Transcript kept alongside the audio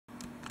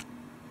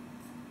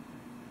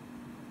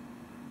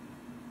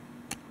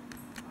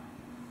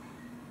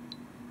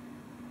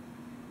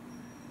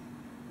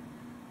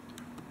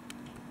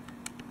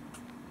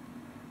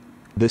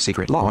The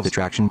Secret Law of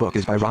Attraction book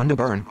is by Rhonda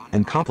Byrne,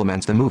 and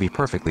complements the movie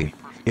perfectly.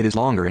 It is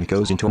longer and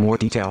goes into more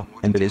detail,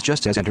 and it is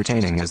just as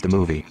entertaining as the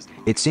movie.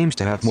 It seems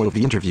to have more of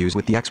the interviews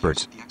with the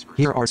experts.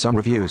 Here are some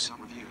reviews.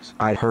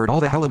 I'd heard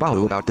all the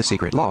hullabaloo about the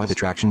Secret Law of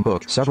Attraction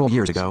book several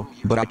years ago,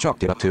 but I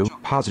chalked it up to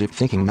positive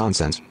thinking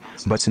nonsense.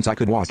 But since I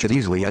could watch it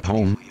easily at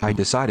home, I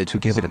decided to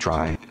give it a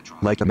try.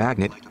 Like a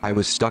magnet, I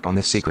was stuck on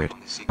this secret.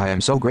 I am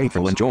so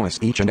grateful and joyous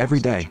each and every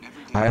day.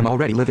 I am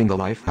already living the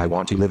life I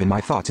want to live in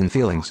my thoughts and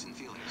feelings.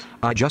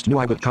 I just knew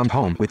I would come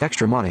home with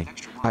extra money.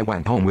 I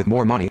went home with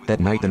more money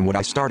that night than what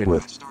I started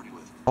with.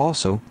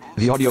 Also,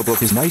 the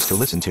audiobook is nice to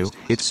listen to,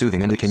 it's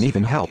soothing and it can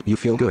even help you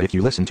feel good if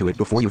you listen to it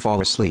before you fall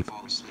asleep.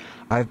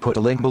 I've put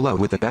a link below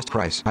with the best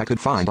price I could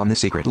find on the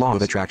Secret Law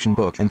of Attraction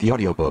book and the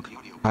audiobook.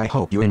 I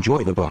hope you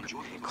enjoy the book.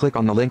 Click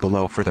on the link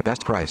below for the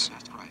best price.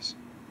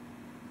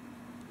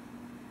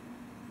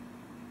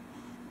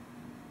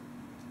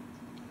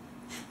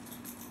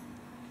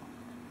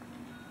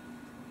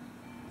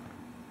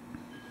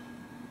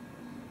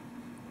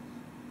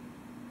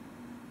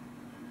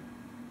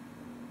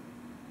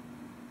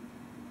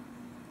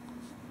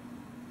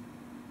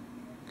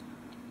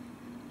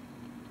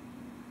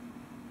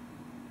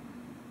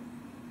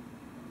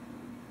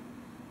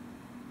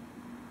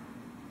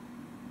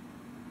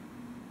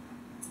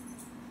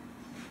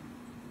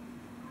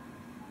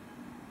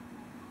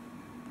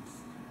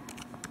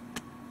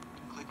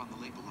 Click on the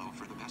link below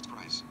for the best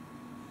price.